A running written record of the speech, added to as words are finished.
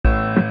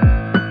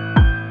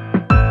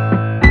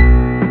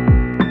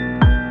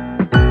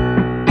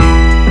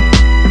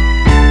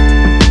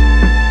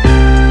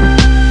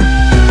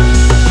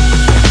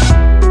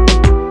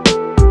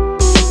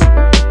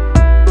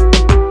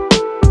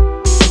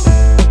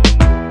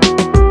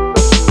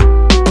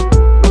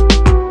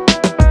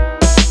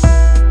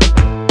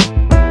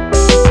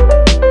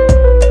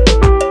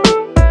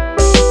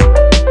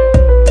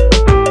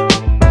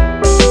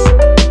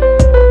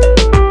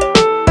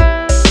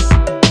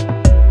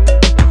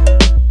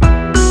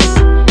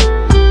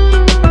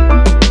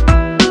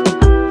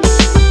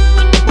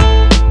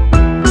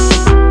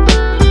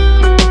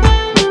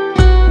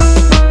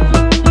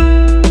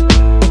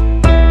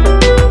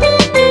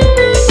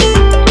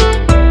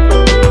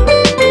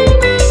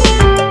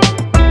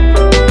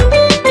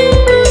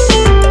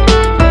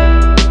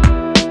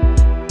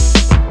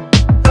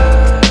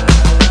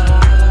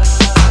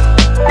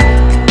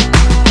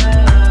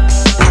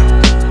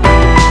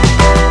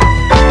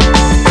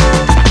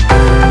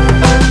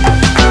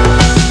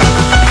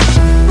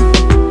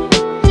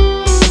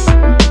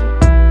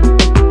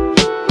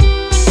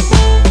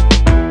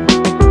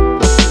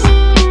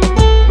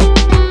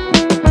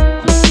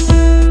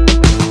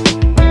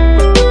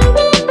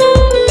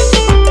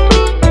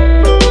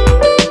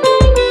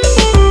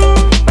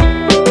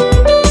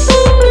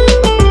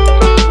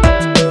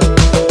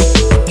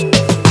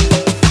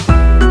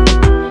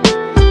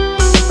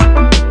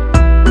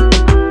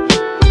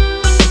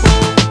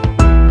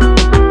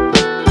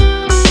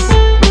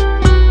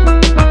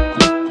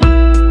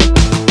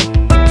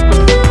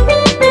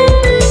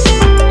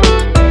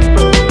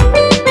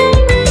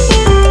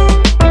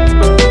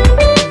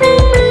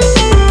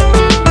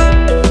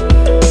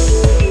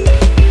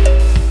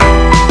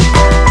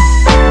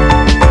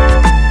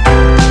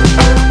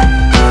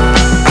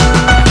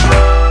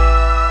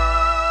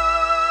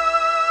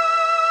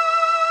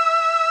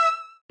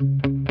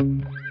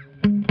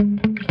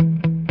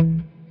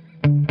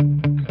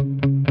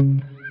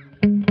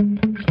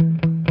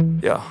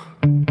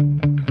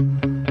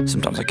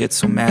Sometimes I get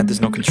so mad,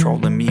 there's no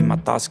controlling me. My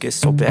thoughts get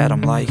so bad,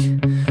 I'm like,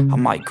 I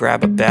might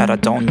grab a bat, I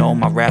don't know.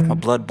 My wrath, my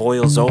blood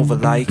boils over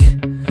like,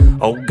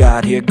 oh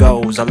God, here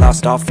goes. I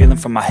lost all feeling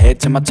from my head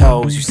to my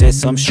toes. You said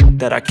some shit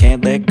that I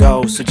can't let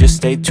go, so just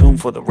stay tuned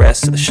for the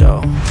rest of the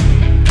show.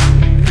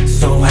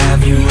 So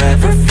have you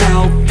ever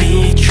felt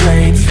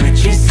betrayed?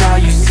 Switches how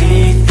you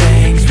see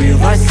things,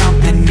 realize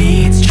something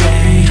needs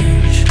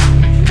change.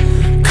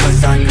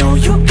 Cause I know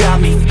you got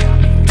me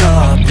f***ed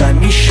up. Let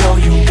me show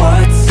you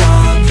what's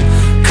up,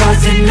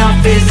 cause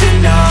enough is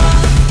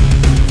enough.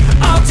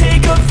 I'll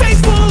take a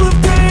face full of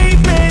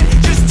pavement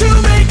just to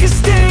make a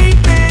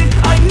statement.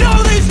 I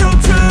know there's no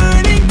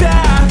turning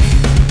back.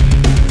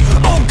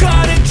 Oh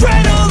God,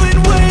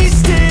 adrenaline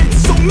wasted,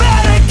 so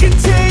mad I can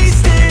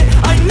taste it.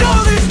 I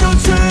know there's no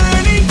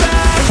turning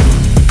back.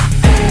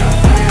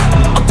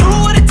 I'll do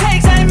what it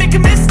takes, I ain't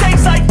making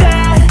mistakes like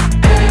that.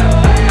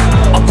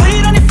 I'll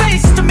bleed on your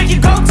face to make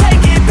you go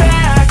take it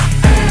back.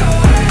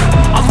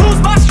 I'll lose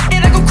my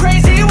shit, I go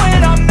crazy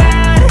when I'm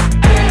mad.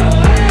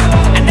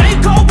 And now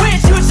you go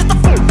wish you would shut the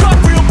fuck up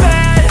real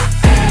bad.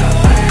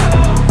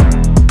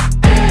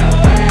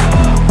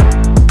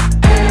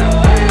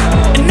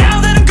 And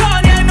now that I'm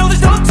gone, yeah, I know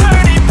there's no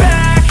turning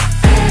back.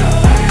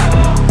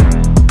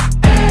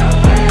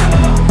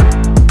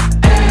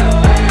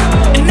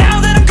 And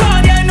now that I'm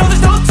gone, yeah, I know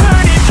there's no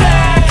turning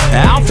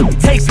back. I'll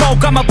take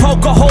smoke, I'ma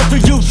poke a hole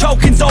through you,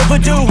 choking's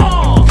overdue.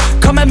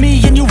 Come at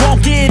me and you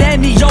won't get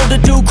any older,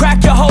 dude.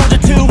 Crack your holder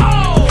too.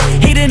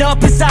 Heating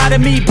up inside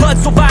of me, blood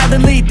so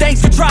violently.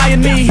 Thanks for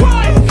trying me.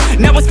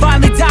 Now it's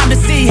finally time to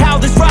see how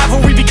this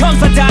rivalry becomes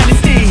my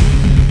dynasty.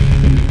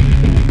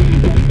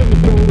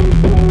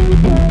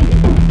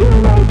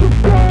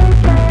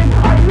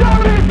 I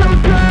know there's no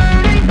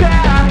turning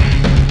back.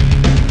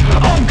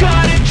 Oh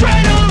God,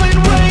 adrenaline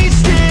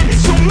wasted,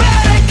 so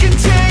mad I can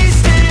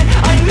taste it.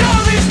 I know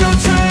there's no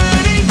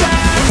turning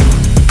back.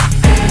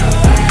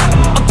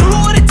 I'll do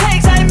what it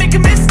takes, I ain't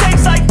making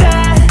mistakes like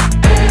that.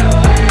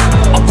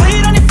 I'll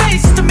bleed on your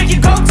face to make you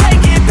go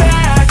take it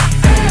back.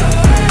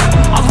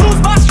 I'll lose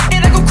my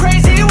shit, I go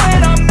crazy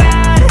when I'm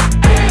mad.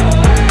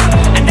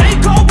 And now you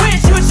go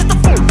wish you would shut the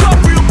fuck up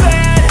real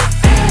bad.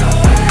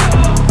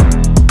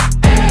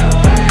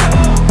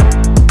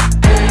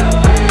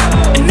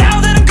 And now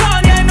that I'm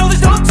gone, yeah, I know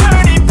there's no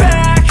turning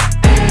back.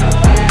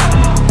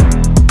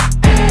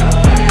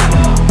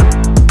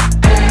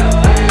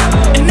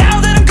 And now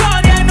that I'm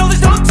gone, yeah, I know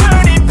there's no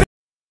turning back.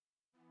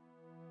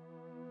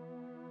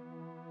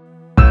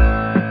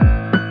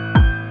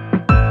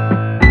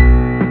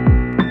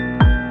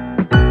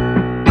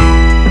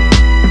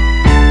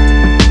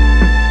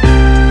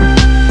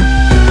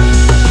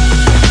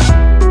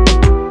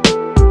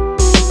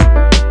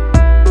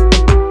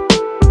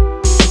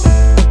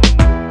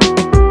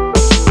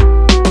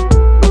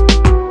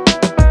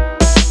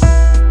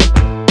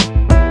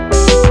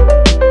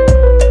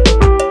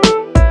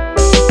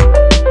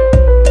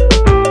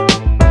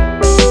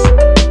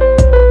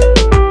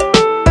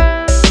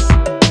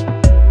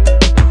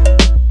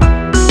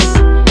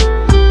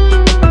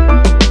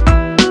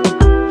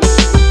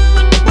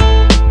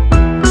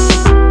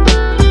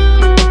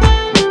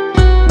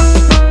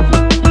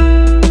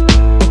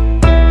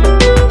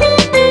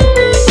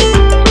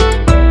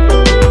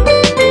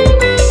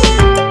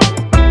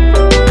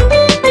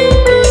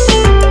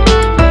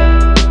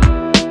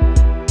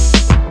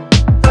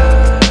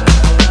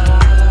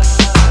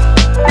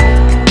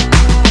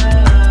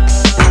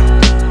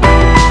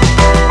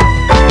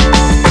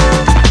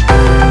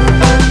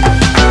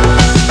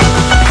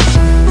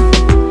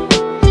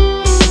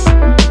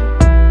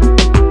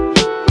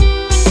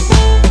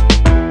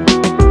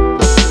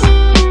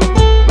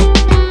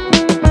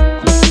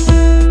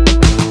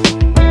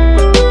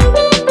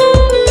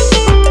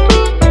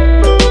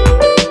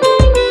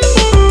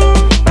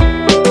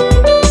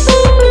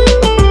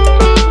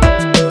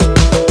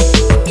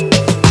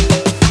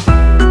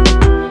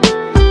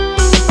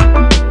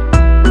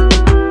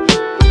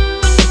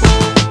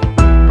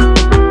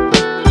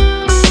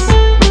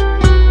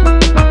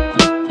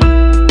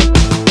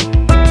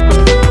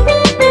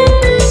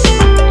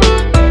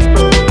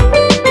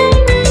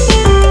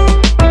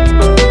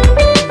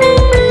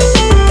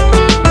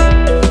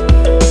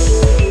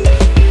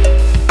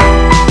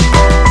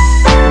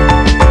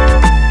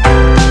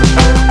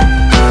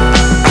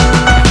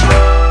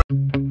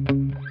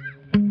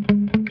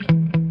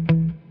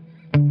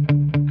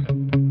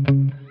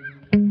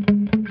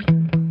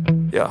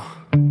 Yeah.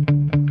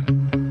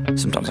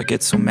 Sometimes I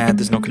get so mad,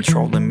 there's no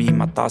controlling me.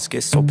 My thoughts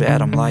get so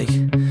bad, I'm like,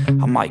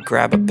 I might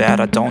grab a bat,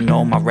 I don't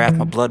know. My wrath,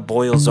 my blood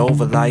boils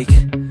over like,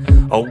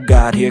 oh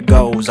God, here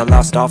goes. I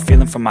lost all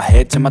feeling from my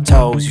head to my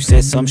toes. You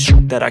said some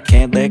shit that I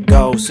can't let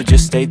go, so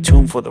just stay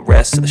tuned for the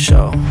rest of the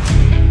show.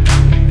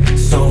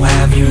 So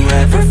have you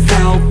ever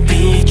felt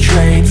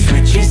betrayed?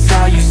 Switches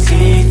how you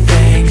see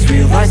things,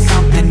 realize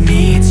something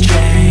needs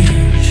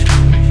change.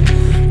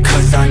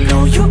 Cause I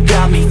know you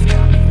got me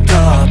f***ed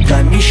up.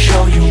 Let me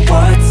show you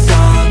what's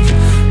up,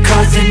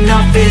 cause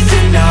enough is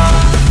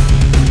enough.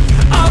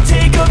 I'll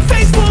take a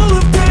face full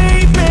of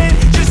pavement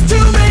just to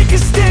make a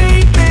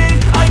statement.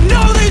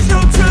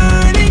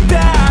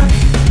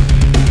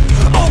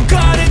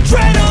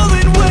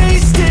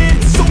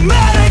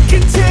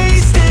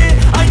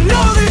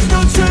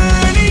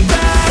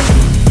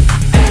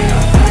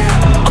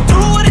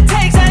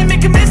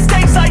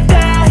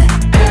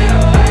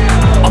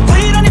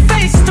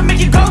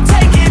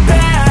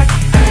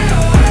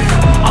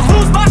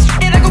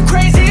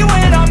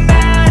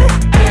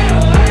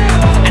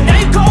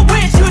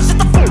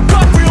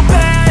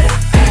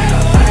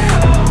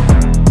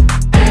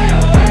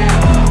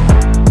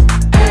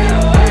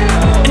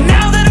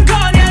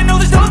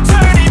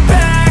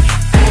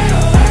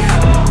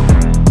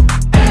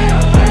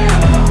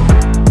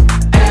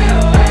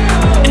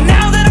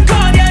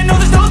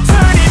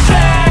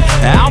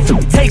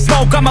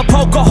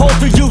 alcohol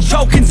through you,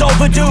 choking's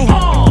overdue.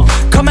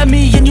 Come at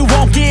me and you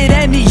won't get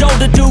any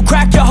older, dude.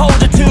 Crack your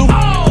holder too.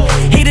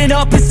 Heating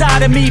up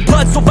inside of me,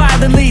 blood so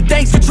violently.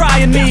 Thanks for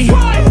trying me.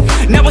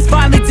 Now it's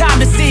finally time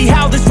to see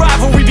how this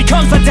rivalry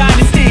becomes my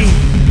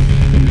dynasty.